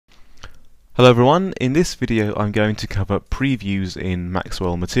Hello everyone, in this video I'm going to cover previews in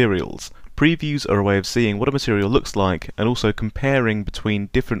Maxwell materials. Previews are a way of seeing what a material looks like and also comparing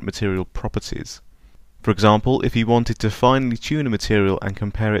between different material properties. For example, if you wanted to finely tune a material and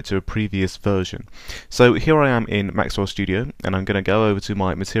compare it to a previous version. So here I am in Maxwell Studio and I'm going to go over to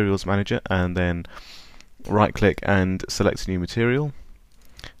my materials manager and then right click and select a new material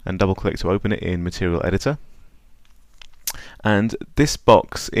and double click to open it in Material Editor. And this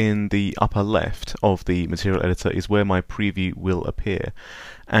box in the upper left of the material editor is where my preview will appear,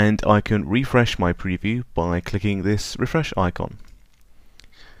 and I can refresh my preview by clicking this refresh icon.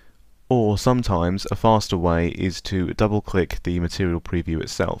 Or sometimes a faster way is to double click the material preview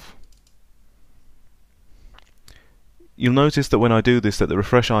itself. You'll notice that when I do this that the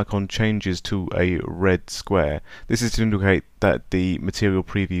refresh icon changes to a red square. This is to indicate that the material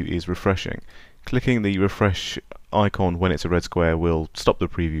preview is refreshing. Clicking the refresh icon when it's a red square will stop the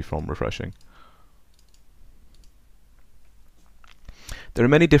preview from refreshing. There are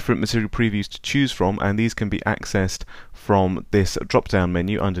many different material previews to choose from, and these can be accessed from this drop-down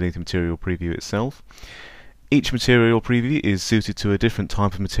menu underneath the material preview itself. Each material preview is suited to a different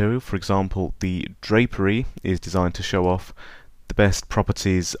type of material. For example, the drapery is designed to show off the best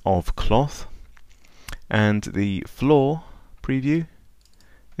properties of cloth, and the floor preview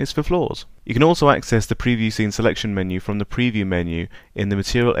is for floors. You can also access the preview scene selection menu from the preview menu in the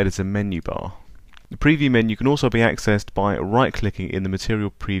material editor menu bar. The preview menu can also be accessed by right-clicking in the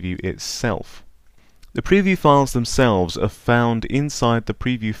material preview itself. The preview files themselves are found inside the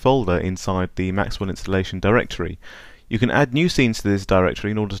preview folder inside the Maxwell installation directory. You can add new scenes to this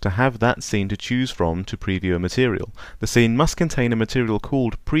directory in order to have that scene to choose from to preview a material. The scene must contain a material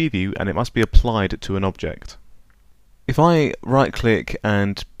called preview and it must be applied to an object. If I right click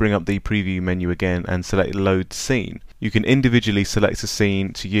and bring up the preview menu again and select load scene, you can individually select a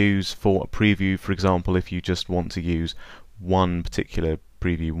scene to use for a preview. For example, if you just want to use one particular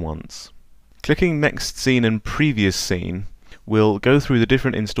preview once. Clicking next scene and previous scene will go through the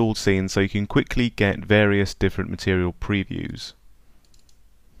different installed scenes so you can quickly get various different material previews.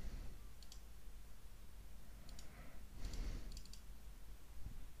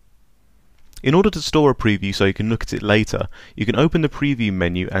 In order to store a preview so you can look at it later, you can open the preview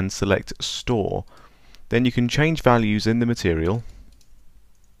menu and select Store. Then you can change values in the material,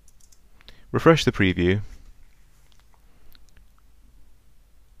 refresh the preview,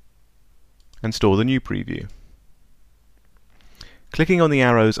 and store the new preview. Clicking on the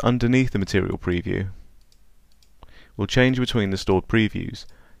arrows underneath the material preview will change between the stored previews.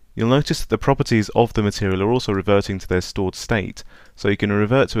 You'll notice that the properties of the material are also reverting to their stored state, so you can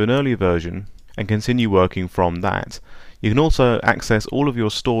revert to an earlier version and continue working from that. You can also access all of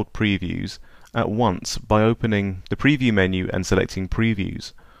your stored previews at once by opening the preview menu and selecting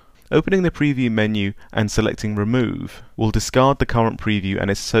previews. Opening the preview menu and selecting remove will discard the current preview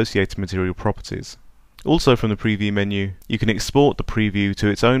and its associated material properties. Also from the preview menu, you can export the preview to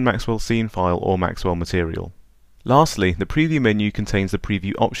its own Maxwell scene file or Maxwell material. Lastly, the preview menu contains the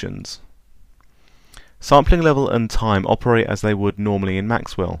preview options. Sampling level and time operate as they would normally in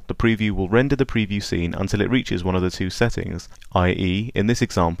Maxwell. The preview will render the preview scene until it reaches one of the two settings, i.e. in this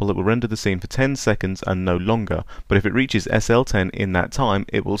example it will render the scene for 10 seconds and no longer, but if it reaches SL10 in that time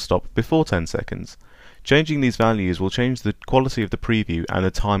it will stop before 10 seconds. Changing these values will change the quality of the preview and the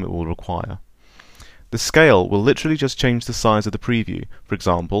time it will require. The scale will literally just change the size of the preview. For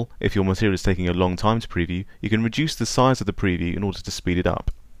example, if your material is taking a long time to preview, you can reduce the size of the preview in order to speed it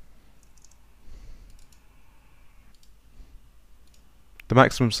up. The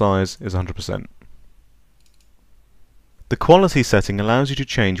maximum size is 100%. The quality setting allows you to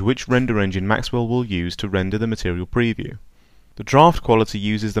change which render engine Maxwell will use to render the material preview. The draft quality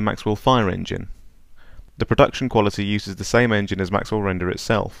uses the Maxwell Fire engine. The production quality uses the same engine as Maxwell Render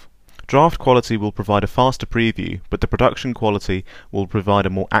itself. Draft quality will provide a faster preview, but the production quality will provide a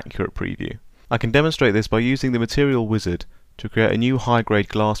more accurate preview. I can demonstrate this by using the material wizard to create a new high-grade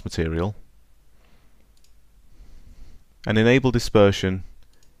glass material and enable dispersion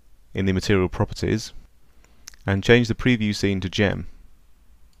in the material properties and change the preview scene to gem.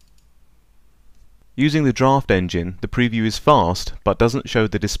 Using the draft engine, the preview is fast but doesn't show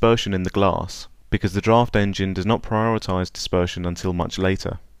the dispersion in the glass because the draft engine does not prioritize dispersion until much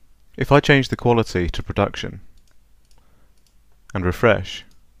later. If I change the quality to production and refresh,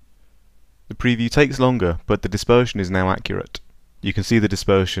 the preview takes longer but the dispersion is now accurate. You can see the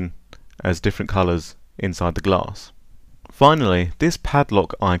dispersion as different colours inside the glass. Finally, this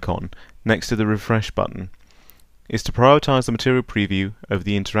padlock icon next to the refresh button is to prioritize the material preview over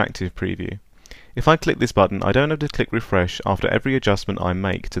the interactive preview. If I click this button, I don't have to click refresh after every adjustment I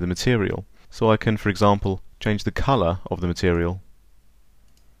make to the material. So I can, for example, change the colour of the material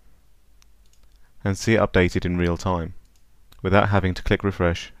and see it updated in real time, without having to click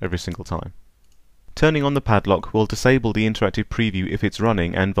refresh every single time. Turning on the padlock will disable the interactive preview if it's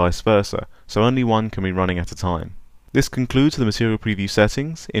running, and vice versa, so only one can be running at a time. This concludes the material preview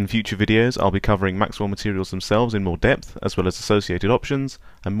settings. In future videos I'll be covering Maxwell materials themselves in more depth, as well as associated options,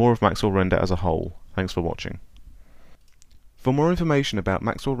 and more of Maxwell Render as a whole. Thanks for watching. For more information about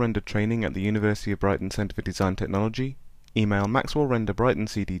Maxwell Render training at the University of Brighton Centre for Design Technology, email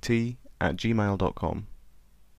maxwellrenderbrightoncdt@gmail.com.